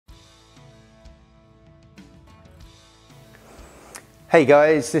Hey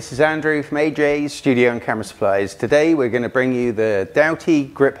guys, this is Andrew from AJ's Studio and Camera Supplies. Today we're going to bring you the Doughty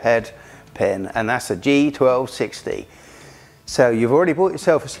Griphead pin, and that's a G1260. So you've already bought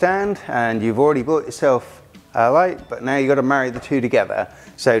yourself a stand and you've already bought yourself a light, but now you've got to marry the two together.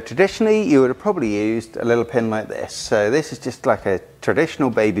 So traditionally you would have probably used a little pin like this. So this is just like a traditional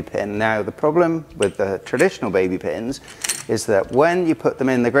baby pin. Now the problem with the traditional baby pins is that when you put them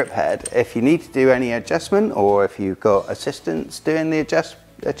in the grip head, if you need to do any adjustment or if you've got assistants doing the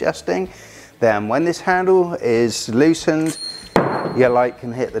adjusting, then when this handle is loosened, your light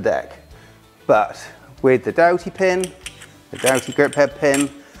can hit the deck. But with the Doughty pin, the Doughty Griphead pin,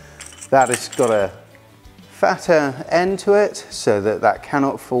 that has got a fatter end to it so that that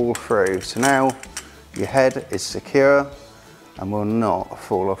cannot fall through. So now your head is secure and will not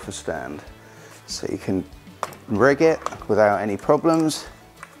fall off the stand. So you can rig it without any problems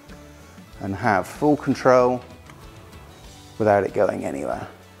and have full control without it going anywhere.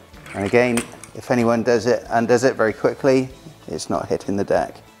 And again, if anyone does it and does it very quickly, it's not hitting the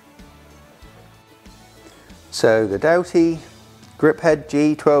deck. So the Doughty Griphead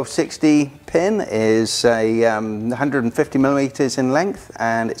G1260 pin is a 150 millimeters in length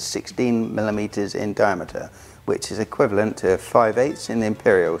and it's 16 millimeters in diameter, which is equivalent to 5/8 in the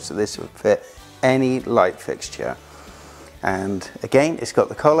imperial. So this would fit any light fixture. And again, it's got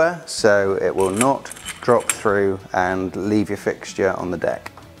the collar, so it will not drop through and leave your fixture on the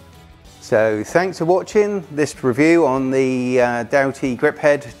deck. So thanks for watching this review on the Doughty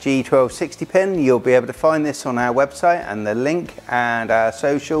Griphead G1260 pin. You'll be able to find this on our website, and the link and our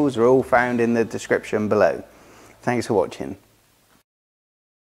socials are all found in the description below. Thanks for watching.